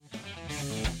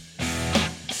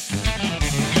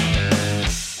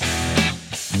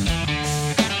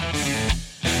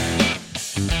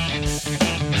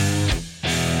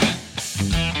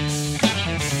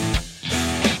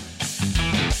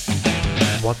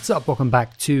what's up? Welcome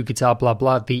back to Guitar Blah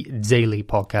Blah, the daily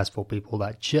podcast for people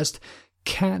that just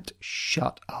can't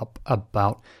shut up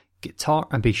about guitar.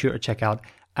 And be sure to check out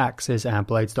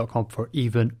axesandblades.com for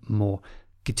even more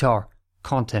guitar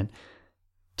content.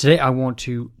 Today I want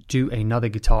to do another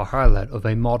guitar highlight of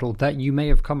a model that you may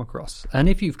have come across. And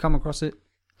if you've come across it,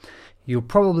 you'll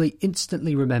probably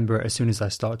instantly remember it as soon as I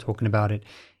start talking about it.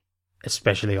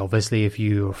 Especially, obviously, if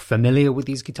you're familiar with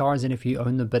these guitars and if you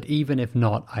own them. But even if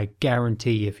not, I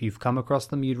guarantee if you've come across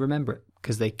them, you'd remember it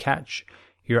because they catch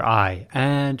your eye.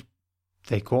 And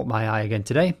they caught my eye again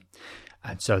today.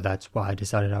 And so that's why I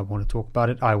decided I want to talk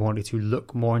about it. I wanted to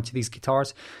look more into these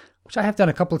guitars, which I have done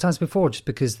a couple of times before just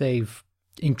because they've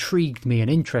intrigued me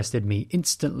and interested me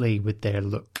instantly with their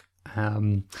look.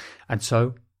 And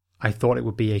so I thought it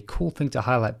would be a cool thing to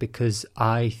highlight because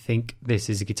I think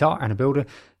this is a guitar and a builder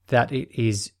that it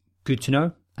is good to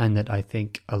know and that I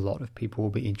think a lot of people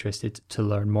will be interested to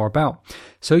learn more about.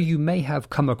 So you may have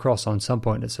come across on some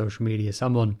point at social media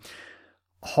someone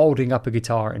holding up a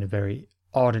guitar in a very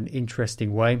odd and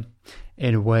interesting way,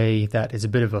 in a way that is a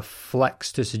bit of a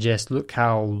flex to suggest, look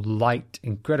how light,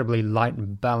 incredibly light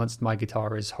and balanced my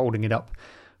guitar is, holding it up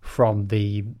from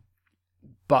the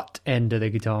butt end of the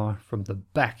guitar, from the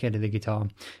back end of the guitar,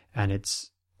 and it's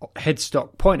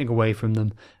headstock pointing away from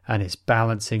them and it's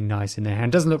balancing nice in their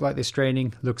hand. Doesn't look like they're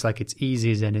straining, looks like it's easy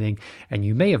as anything. And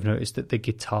you may have noticed that the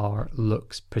guitar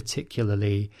looks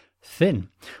particularly thin.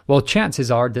 Well, chances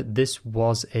are that this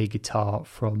was a guitar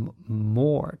from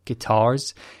Moor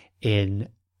Guitars in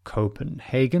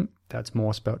Copenhagen. That's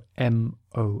Moor spelled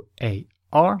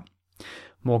M-O-A-R.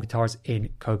 Moor Guitars in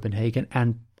Copenhagen.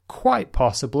 And quite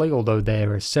possibly, although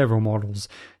there are several models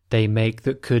they make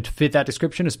that could fit that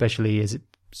description, especially as it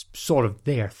sort of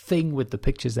their thing with the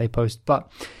pictures they post,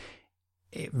 but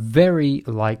it very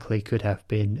likely could have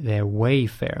been their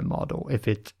Wayfarer model if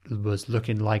it was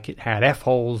looking like it had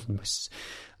F-holes and was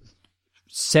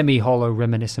semi-hollow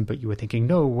reminiscent, but you were thinking,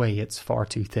 no way, it's far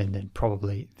too thin, then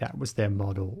probably that was their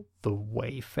model, the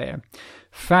Wayfarer.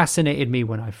 Fascinated me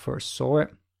when I first saw it.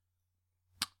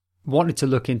 Wanted to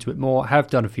look into it more, have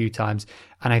done a few times,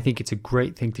 and I think it's a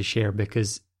great thing to share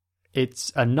because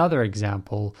it's another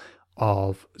example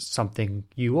of something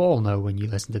you all know when you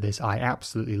listen to this. I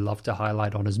absolutely love to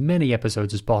highlight on as many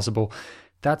episodes as possible.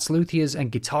 That's luthiers and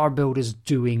guitar builders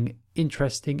doing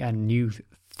interesting and new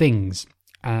things.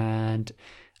 And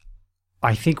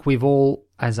I think we've all,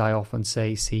 as I often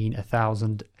say, seen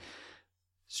 1,000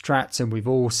 Strats and we've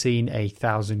all seen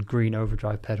 1,000 green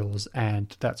overdrive pedals,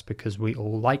 and that's because we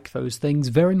all like those things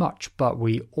very much. But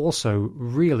we also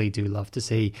really do love to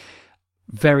see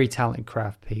very talented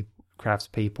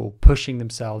craftspeople pushing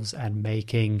themselves and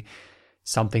making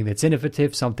something that's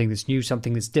innovative, something that's new,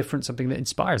 something that's different, something that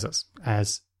inspires us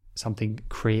as something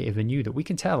creative and new that we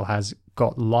can tell has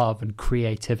got love and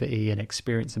creativity and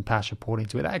experience and passion poured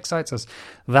into it. That excites us,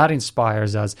 that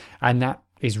inspires us, and that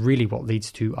is really what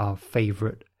leads to our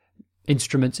favorite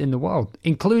instruments in the world,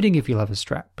 including if you love a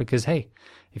Strat, because hey,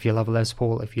 if you love a Les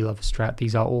Paul, if you love a Strat,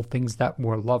 these are all things that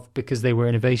were loved because they were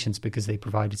innovations, because they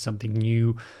provided something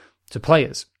new to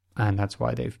players. And that's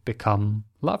why they've become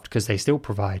loved, because they still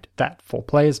provide that for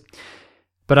players.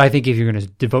 But I think if you're going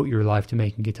to devote your life to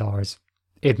making guitars,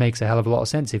 it makes a hell of a lot of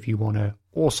sense if you want to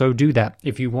also do that.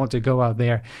 If you want to go out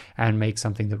there and make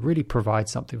something that really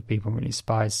provides something for people, really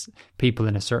inspires people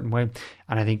in a certain way.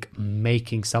 And I think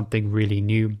making something really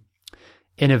new,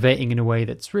 innovating in a way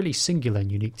that's really singular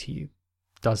and unique to you,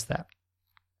 does that.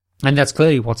 And that's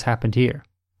clearly what's happened here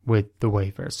with the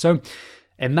Wayfarer. So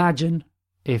imagine,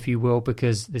 if you will,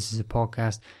 because this is a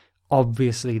podcast,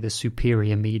 obviously the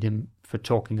superior medium for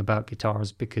talking about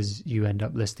guitars, because you end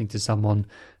up listening to someone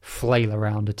flail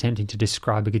around attempting to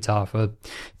describe a guitar for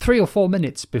 3 or 4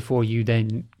 minutes before you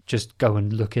then just go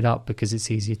and look it up because it's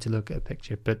easier to look at a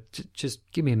picture. But just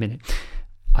give me a minute.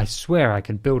 I swear I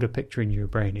can build a picture in your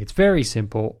brain. It's very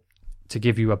simple to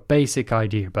give you a basic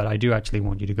idea, but I do actually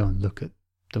want you to go and look at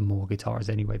the Moor guitars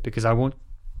anyway, because I want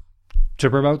to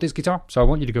promote this guitar, so I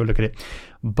want you to go look at it.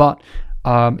 But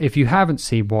if you haven't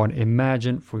seen one,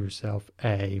 imagine for yourself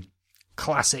a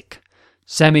classic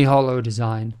semi-hollow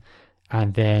design,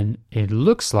 and then it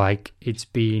looks like it's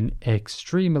been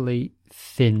extremely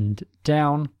thinned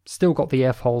down, still got the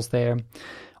F-holes there,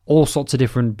 all sorts of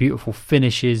different beautiful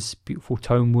finishes, beautiful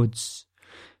tone woods,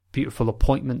 beautiful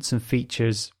appointments and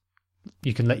features.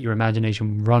 You can let your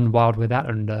imagination run wild with that,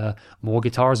 and Moor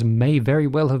Guitars may very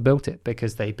well have built it,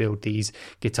 because they build these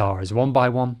guitars one by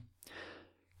one,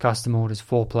 custom orders,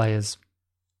 4 players,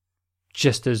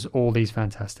 just as all these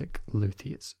fantastic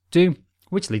luthiers do,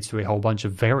 which leads to a whole bunch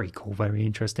of very cool, very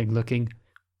interesting looking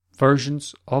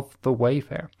versions of the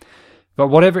Wayfarer. But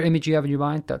whatever image you have in your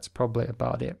mind, that's probably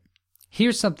about it.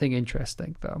 Here's something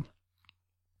interesting, though.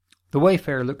 The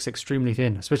Wayfarer looks extremely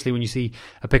thin, especially when you see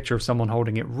a picture of someone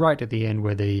holding it right at the end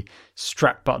where the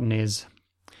strap button is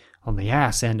on the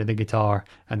ass end of the guitar,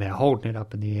 and they're holding it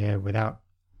up in the air without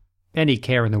any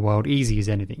care in the world, easy as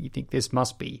anything. You think this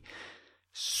must be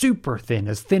super thin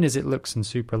as it looks, and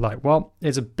super light. Well,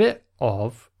 there's a bit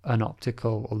of an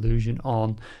optical illusion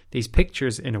on these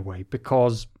pictures in a way,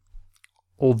 because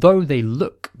although they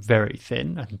look very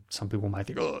thin, and some people might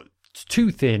think, oh, it's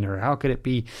too thin, or how could it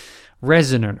be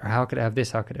resonant, or how could it have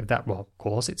this, how could it have that? Well, of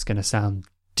course, it's going to sound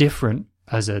different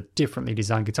as a differently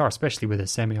designed guitar, especially with a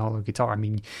semi-hollow guitar. I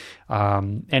mean,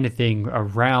 anything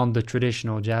around the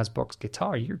traditional jazz box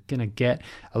guitar, you're going to get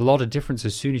a lot of difference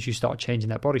as soon as you start changing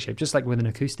that body shape. Just like with an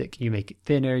acoustic, you make it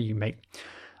thinner, you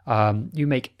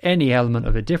make any element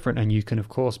of it different, and you can, of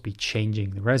course, be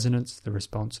changing the resonance, the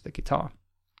response of the guitar.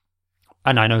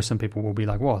 And I know some people will be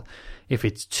like, well, if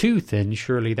it's too thin,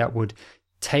 surely that would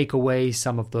take away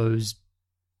some of those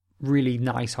really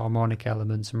nice harmonic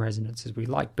elements and resonances we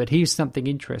like. But here's something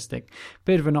interesting.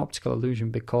 Bit of an optical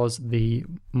illusion, because the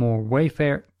more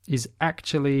Wayfarer is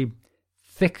actually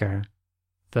thicker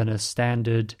than a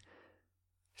standard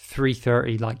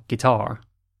 330 like guitar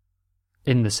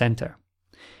in the center.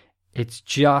 It's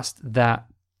just that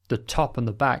the top and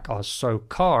the back are so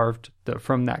carved that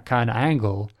from that kind of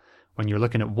angle, when you're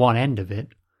looking at one end of it,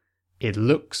 it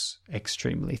looks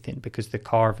extremely thin because the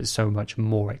carve is so much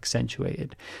more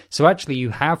accentuated. So actually you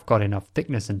have got enough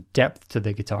thickness and depth to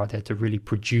the guitar there to really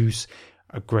produce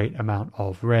a great amount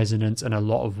of resonance and a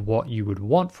lot of what you would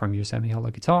want from your semi-hollow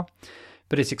guitar.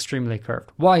 But it's extremely curved.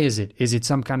 Why is it? Is it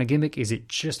some kind of gimmick? Is it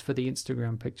just for the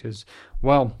Instagram pictures?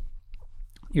 Well,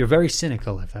 you're very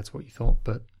cynical if that's what you thought,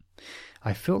 but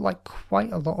I feel like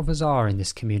quite a lot of us are in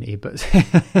this community. But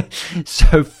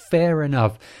so fair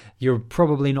enough. You're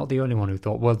probably not the only one who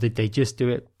thought, well, did they just do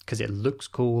it because it looks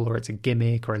cool, or it's a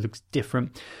gimmick, or it looks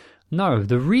different? No,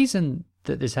 the reason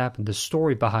that this happened, the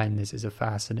story behind this is a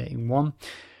fascinating one.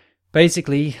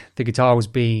 Basically, the guitar was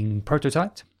being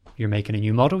prototyped. You're making a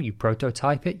new model, you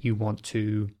prototype it, you want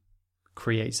to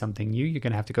create something new. You're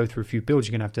going to have to go through a few builds.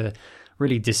 You're going to have to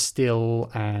really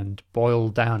distill and boil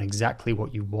down exactly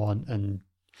what you want and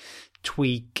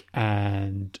tweak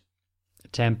and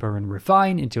temper and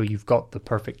refine until you've got the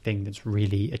perfect thing that's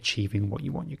really achieving what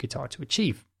you want your guitar to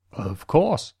achieve. Of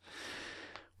course.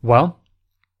 Well,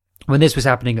 when this was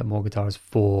happening at More Guitars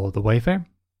for the Wayfarer,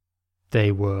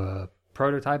 they were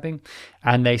prototyping,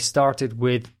 and they started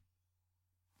with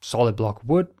solid block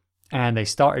wood, and they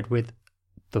started with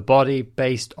the body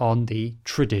based on the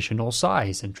traditional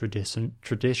size and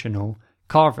traditional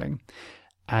carving.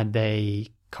 And they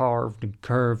carved and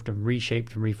curved and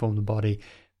reshaped and reformed the body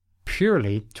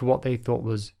purely to what they thought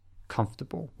was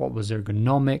comfortable, what was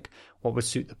ergonomic, what would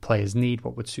suit the player's need,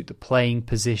 what would suit the playing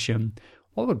position,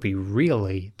 what would be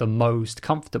really the most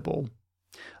comfortable.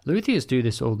 Luthiers do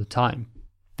this all the time.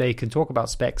 They can talk about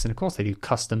specs, and of course they do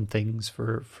custom things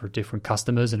for different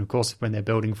customers, and of course when they're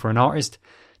building for an artist,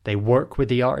 they work with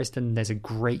the artist, and there's a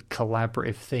great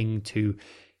collaborative thing to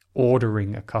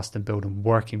ordering a custom build and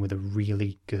working with a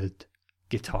really good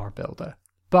guitar builder.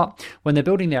 But when they're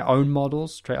building their own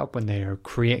models, straight up, when they're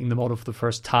creating the model for the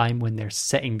first time, when they're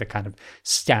setting the kind of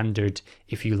standard,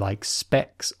 if you like,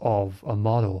 specs of a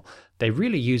model, they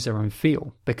really use their own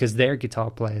feel, because they're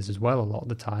guitar players as well a lot of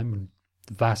the time, and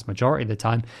the vast majority of the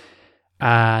time,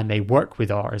 and they work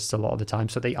with artists a lot of the time,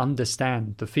 so they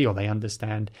understand the feel. They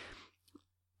understand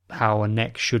how a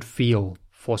neck should feel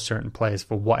for certain players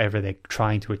for whatever they're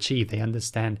trying to achieve. They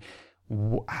understand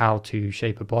how to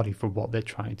shape a body for what they're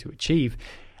trying to achieve.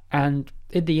 And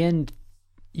in the end,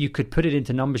 you could put it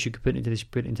into numbers, you could put it into this, you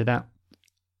could put it into that.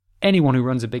 Anyone who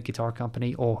runs a big guitar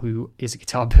company or who is a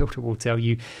guitar builder will tell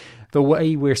you the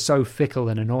way we're so fickle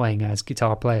and annoying as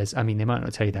guitar players. I mean, they might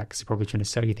not tell you that because they're probably trying to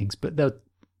sell you things, but they'll,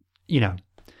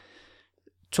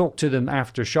 talk to them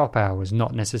after shop hours,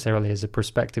 not necessarily as a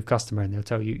prospective customer, and they'll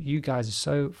tell you, you guys are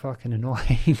so fucking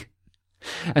annoying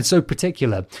and so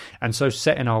particular and so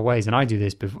set in our ways. And I do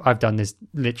this before. I've done this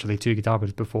literally 2 guitar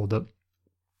builders before, that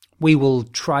we will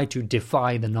try to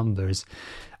defy the numbers,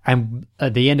 and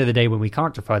at the end of the day, when we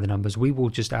can't defy the numbers, we will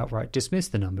just outright dismiss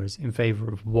the numbers in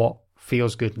favor of what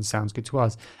feels good and sounds good to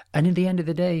us. And in the end of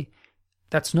the day,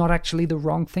 that's not actually the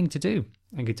wrong thing to do,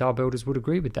 and guitar builders would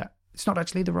agree with that. It's not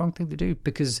actually the wrong thing to do,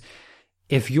 because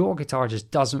if your guitar just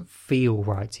doesn't feel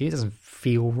right to you, it doesn't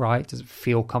feel right, doesn't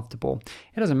feel comfortable,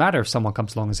 it doesn't matter if someone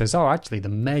comes along and says, oh, actually the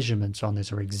measurements on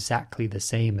this are exactly the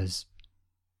same as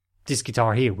this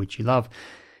guitar here, which you love.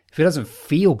 If it doesn't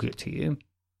feel good to you,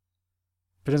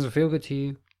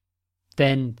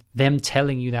 then them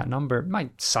telling you that number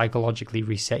might psychologically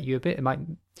reset you a bit. It might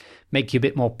make you a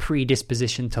bit more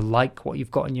predispositioned to like what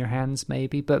you've got in your hands,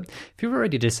 maybe. But if you've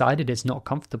already decided it's not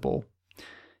comfortable,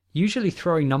 usually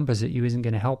throwing numbers at you isn't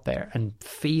going to help there. And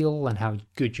feel and how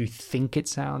good you think it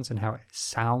sounds and how it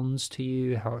sounds to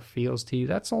you, how it feels to you,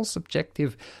 that's all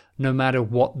subjective no matter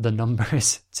what the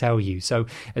numbers tell you. So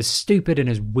as stupid and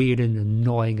as weird and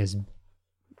annoying as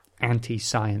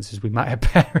anti-science as we might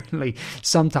apparently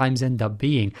sometimes end up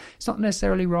being, it's not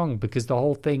necessarily wrong, because the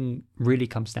whole thing really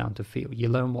comes down to feel. You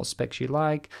learn what specs you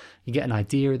like, you get an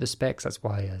idea of the specs. That's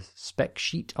why a spec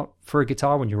sheet for a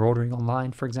guitar when you're ordering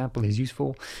online, for example, is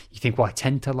useful. You think, well, I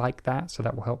tend to like that, so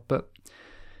that will help. But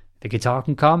the guitar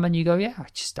can come and you go, yeah,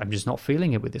 I'm just not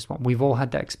feeling it with this one. We've all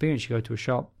had that experience. You go to a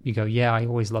shop, you go, yeah, I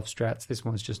always love Strats, this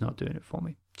one's just not doing it for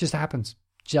me. Just happens.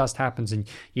 And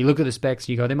you look at the specs and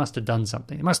you go, they must have done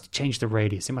something. They must have changed the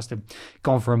radius. They must have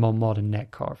gone for a more modern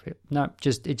neck carve here. No, it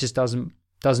just doesn't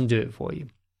do it for you.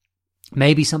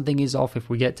 Maybe something is off if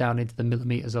we get down into the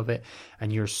millimeters of it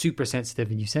and you're super sensitive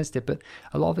and you sensed it, but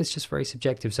a lot of it's just very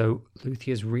subjective. So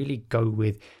luthiers really go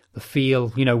with the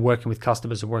feel, working with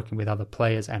customers or working with other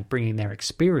players and bringing their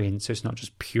experience. So it's not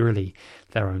just purely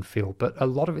their own feel, but a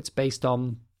lot of it's based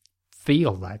on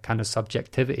feel, that kind of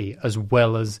subjectivity, as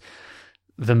well as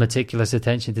the meticulous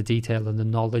attention to detail and the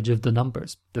knowledge of the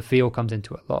numbers. The feel comes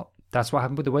into it a lot. That's what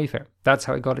happened with the Wayfarer. That's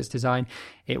how it got its design.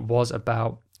 It was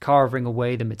about carving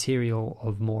away the material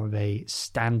of more of a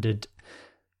standard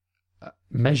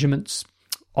measurements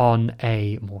on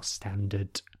a more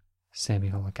standard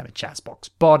semi-hollow kind of jazz box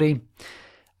body,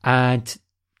 and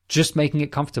just making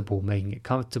it comfortable, making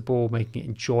it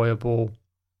enjoyable,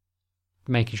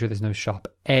 making sure there's no sharp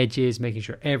edges, making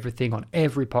sure everything on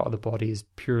every part of the body is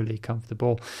purely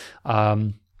comfortable.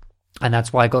 And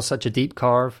that's why it got such a deep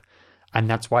carve. And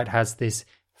that's why it has this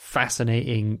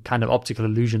fascinating kind of optical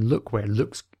illusion look, where it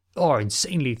looks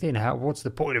insanely thin. What's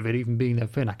the point of it even being that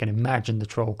thin? I can imagine the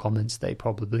troll comments they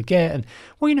probably get. And,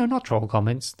 not troll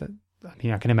comments.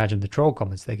 I can imagine the troll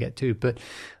comments they get too. But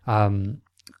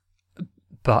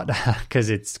because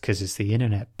it's the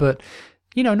internet. But,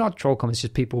 not troll comments,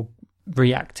 just people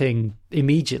reacting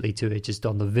immediately to it, just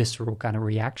on the visceral kind of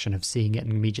reaction of seeing it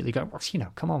and immediately going,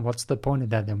 well, come on, what's the point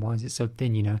of that then? Why is it so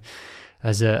thin,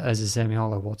 as a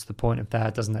semi-hollow? What's the point of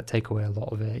that? Doesn't that take away a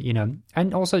lot of it,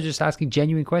 And also just asking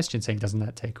genuine questions, saying, doesn't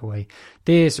that take away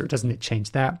this, or doesn't it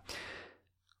change that?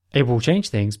 It will change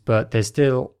things, but there's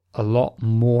still a lot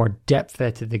more depth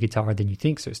there to the guitar than you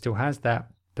think, so it still has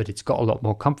that, but it's got a lot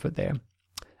more comfort there.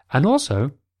 And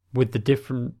also, with the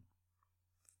different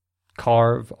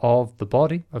carve of the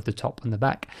body, of the top and the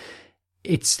back,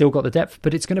 it's still got the depth,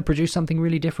 but it's going to produce something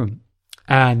really different.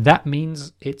 And that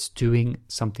means it's doing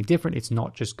something different. It's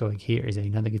not just going, here is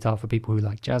another guitar for people who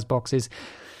like jazz boxes.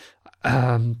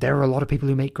 There are a lot of people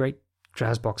who make great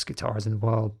jazz box guitars in the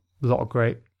world. A lot of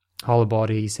great hollow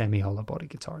body, semi-hollow body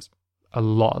guitars. A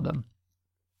lot of them.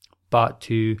 But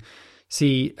to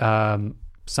see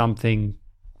something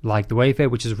like the Wayfarer,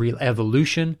 which is a real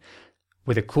evolution,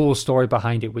 with a cool story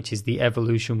behind it, which is the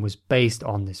evolution was based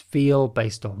on this feel,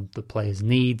 based on the player's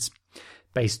needs,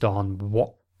 based on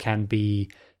what can be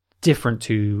different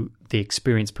to the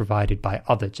experience provided by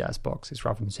other jazz boxes,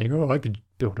 rather than saying, I could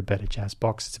build a better jazz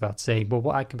box. It's about saying,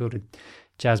 well, I can build a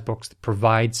jazz box that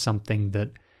provides something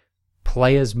that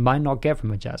players might not get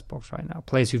from a jazz box right now.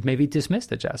 Players who've maybe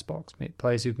dismissed a jazz box,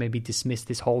 players who've maybe dismissed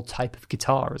this whole type of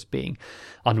guitar as being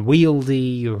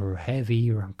unwieldy or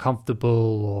heavy or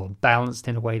uncomfortable or balanced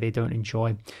in a way they don't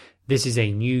enjoy. This is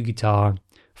a new guitar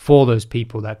for those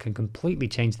people that can completely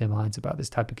change their minds about this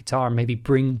type of guitar and maybe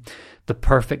bring the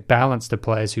perfect balance to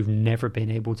players who've never been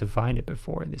able to find it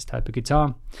before in this type of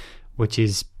guitar, which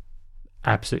is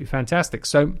absolutely fantastic.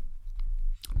 So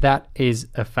that is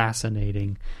a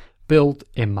fascinating build,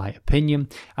 in my opinion.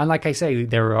 And like I say,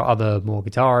 there are other more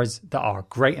guitars that are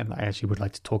great and I actually would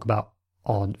like to talk about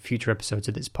on future episodes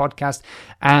of this podcast.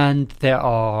 And there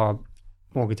are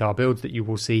more guitar builds that you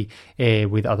will see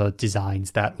with other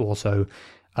designs that also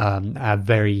are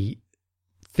very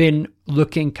thin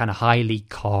looking, kind of highly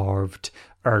carved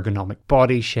ergonomic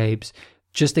body shapes,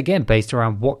 just again based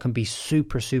around what can be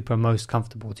super most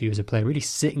comfortable to you as a player. Really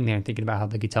sitting there and thinking about how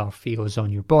the guitar feels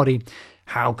on your body.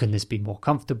 How can this be more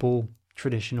comfortable?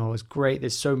 Traditional is great.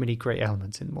 There's so many great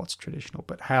elements in what's traditional,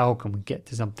 but how can we get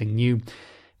to something new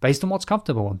based on what's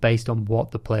comfortable and based on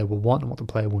what the player will want and what the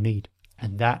player will need?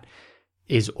 And that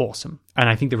is awesome. And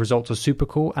I think the results are super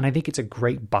cool. And I think it's a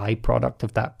great byproduct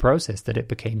of that process that it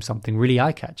became something really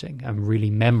eye-catching and really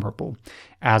memorable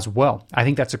as well. I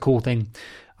think that's a cool thing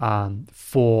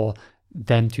for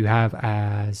them to have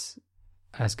as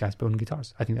as guys building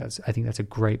guitars. I think that's a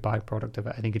great byproduct of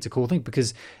it. I think it's a cool thing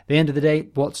because at the end of the day,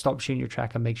 what stops you in your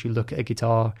track and makes you look at a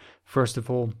guitar, first of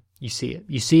all, you see it.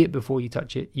 You see it before you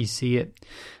touch it. You see it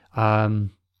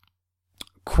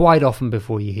quite often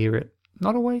before you hear it.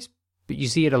 Not always, but you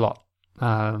see it a lot.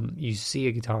 You see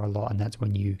a guitar a lot, and that's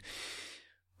when you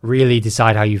really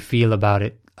decide how you feel about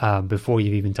it before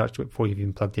you've even touched it, before you've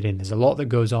even plugged it in. There's a lot that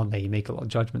goes on there. You make a lot of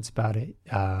judgments about it.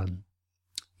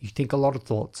 You think a lot of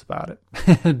thoughts about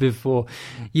it before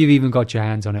you've even got your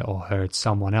hands on it or heard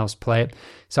someone else play it.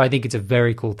 So I think it's a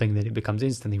very cool thing that it becomes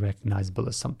instantly recognizable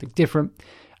as something different.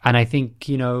 And I think,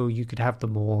 you could have the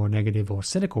more negative or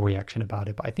cynical reaction about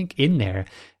it. But I think in there,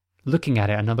 looking at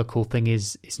it, another cool thing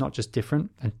is it's not just different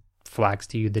and flags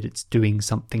to you that it's doing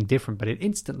something different, but it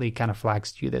instantly kind of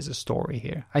flags to you there's a story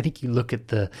here. I think you look at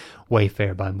the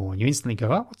Wayfarer by Moore and you instantly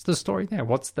go, oh, what's the story there?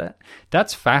 What's that?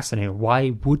 That's fascinating.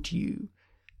 Why would you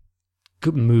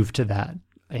move to that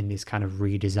in this kind of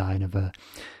redesign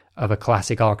of a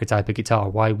classic archetype of guitar?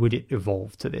 Why would it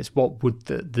evolve to this? What would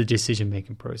the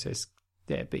decision-making process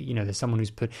there be? There's someone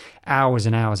who's put hours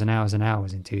and hours and hours and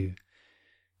hours into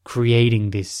creating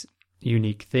this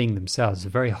unique thing themselves. It's a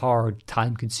very hard,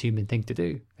 time-consuming thing to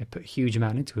do. They put a huge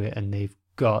amount into it and they've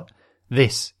got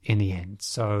this in the end.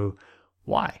 So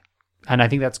why? And I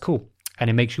think that's cool. And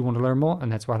it makes you want to learn more,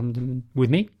 and that's what I'm doing with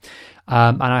me.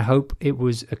 And I hope it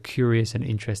was a curious and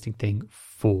interesting thing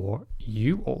for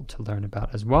you all to learn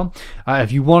about as well.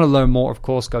 If you want to learn more, of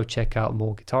course, go check out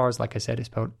More Guitars. Like I said, it's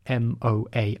spelled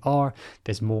MOAR.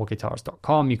 There's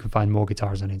moreguitars.com. You can find More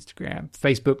Guitars on Instagram,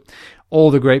 Facebook, all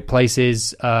the great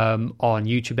places. On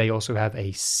YouTube, they also have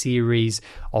a series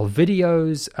of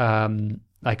videos,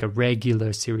 like a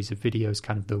regular series of videos,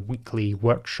 kind of the weekly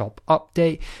workshop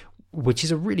update, which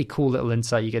is a really cool little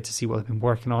insight. You get to see what they've been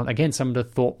working on. Again, some of the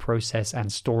thought process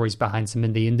and stories behind some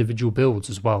of the individual builds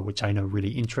as well, which I know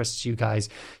really interests you guys.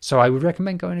 So I would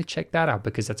recommend going and check that out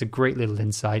because that's a great little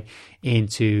insight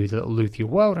into the little luthier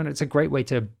world. And it's a great way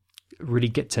to really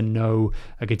get to know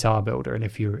a guitar builder. And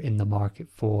if you're in the market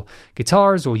for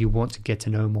guitars or you want to get to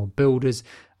know more builders,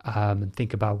 and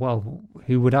think about, well,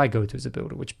 who would I go to as a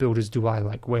builder? Which builders do I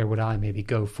like? Where would I maybe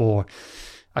go for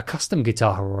a custom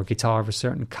guitar or a guitar of a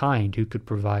certain kind? Who could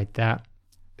provide that?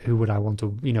 Who would I want to,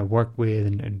 work with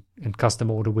and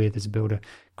custom order with as a builder?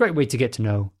 Great way to get to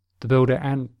know the builder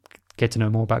and get to know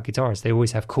more about guitars. They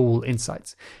always have cool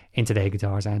insights into their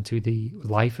guitars and to the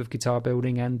life of guitar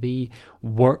building and the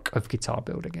work of guitar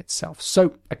building itself.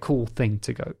 So a cool thing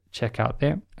to go check out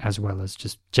there, as well as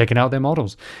just checking out their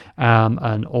models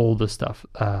and all the stuff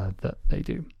that they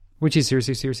do, which is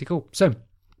seriously, seriously cool. So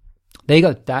there you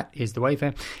go. That is the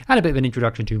Wayfarer, and a bit of an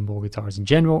introduction to More Guitars in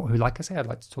general, who, like I say, I'd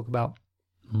like to talk about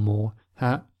more.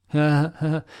 I'm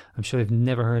sure they've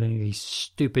never heard any of these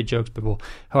stupid jokes before,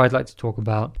 who I'd like to talk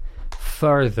about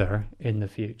further in the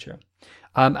future.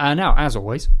 And now, as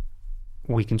always,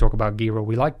 we can talk about gear all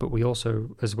we like, but we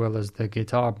also, as well as the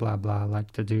guitar blah blah,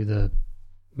 like to do the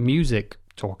music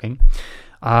talking.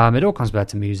 It all comes back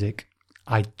to music.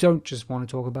 I don't just want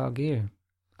to talk about gear.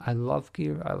 I love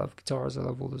gear. I love guitars. I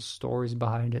love all the stories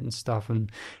behind it and stuff,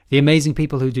 and the amazing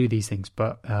people who do these things.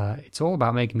 But it's all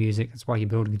about making music. That's why you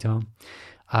build a guitar.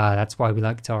 That's why we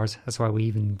like guitars. That's why we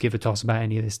even give a toss about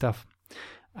any of this stuff.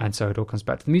 And so it all comes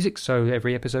back to the music. So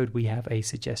every episode we have a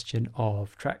suggestion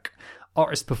of track,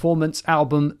 artist, performance,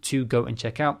 album to go and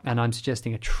check out. And I'm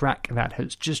suggesting a track that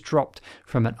has just dropped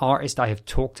from an artist I have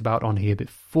talked about on here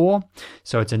before.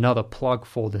 So it's another plug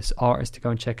for this artist to go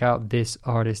and check out. This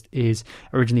artist is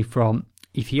originally from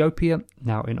Ethiopia,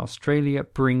 now in Australia,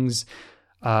 brings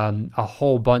a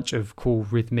whole bunch of cool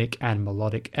rhythmic and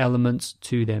melodic elements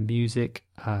to their music,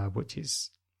 which is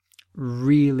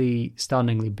really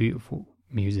stunningly beautiful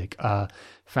music.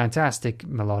 Fantastic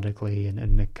melodically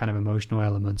and the kind of emotional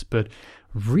elements, but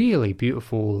really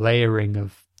beautiful layering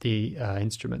of the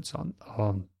instruments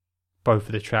on both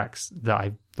of the tracks,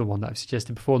 the one that I've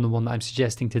suggested before and the one that I'm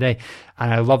suggesting today.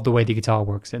 And I love the way the guitar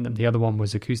works in them. The other one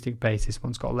was acoustic bass. This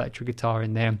one's got electric guitar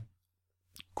in there.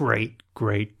 Great,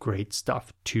 great, great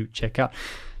stuff to check out.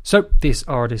 So this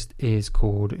artist is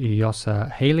called Yossa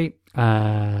Haley.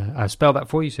 I'll spell that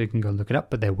for you so you can go look it up,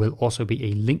 but there will also be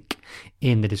a link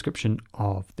in the description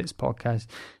of this podcast.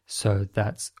 So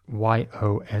that's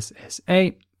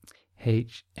Yossa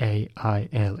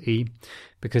Haile,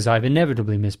 because I've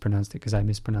inevitably mispronounced it, because I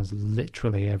mispronounce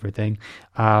literally everything.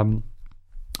 And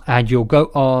you'll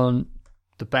go on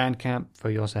the Bandcamp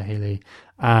for Yossa Haley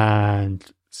and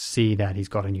see that he's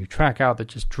got a new track out that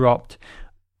just dropped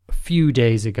a few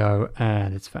days ago,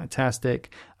 and it's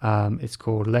fantastic. It's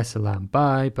called Laisse Lambe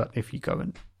By, but if you go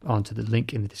and onto the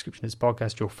link in the description of this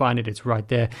podcast. You'll find it. It's right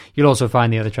there. You'll also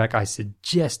find the other track I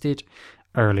suggested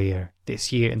earlier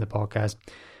this year in the podcast.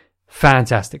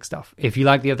 Fantastic stuff. If you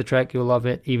like the other track, you'll love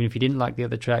it. Even if you didn't like the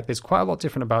other track, there's quite a lot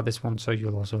different about this one, so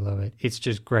you'll also love it. It's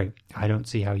just great. I don't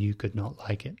see how you could not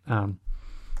like it. I'm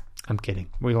kidding.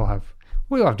 We all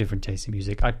have different tastes in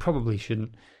music. I probably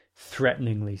shouldn't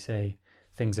threateningly say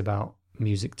things about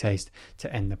music taste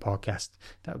to end the podcast.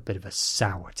 That was a bit of a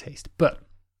sour taste. But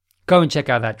go and check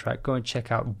out that track. Go and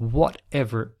check out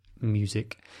whatever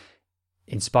music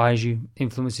inspires you,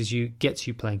 influences you, gets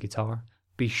you playing guitar.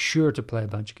 Be sure to play a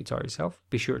bunch of guitar yourself.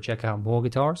 Be sure to check out more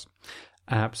guitars.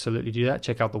 Absolutely do that.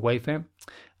 Check out the Wayfair.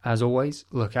 As always,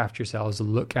 look after yourselves,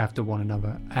 look after one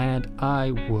another, and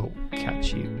I will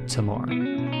catch you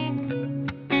tomorrow.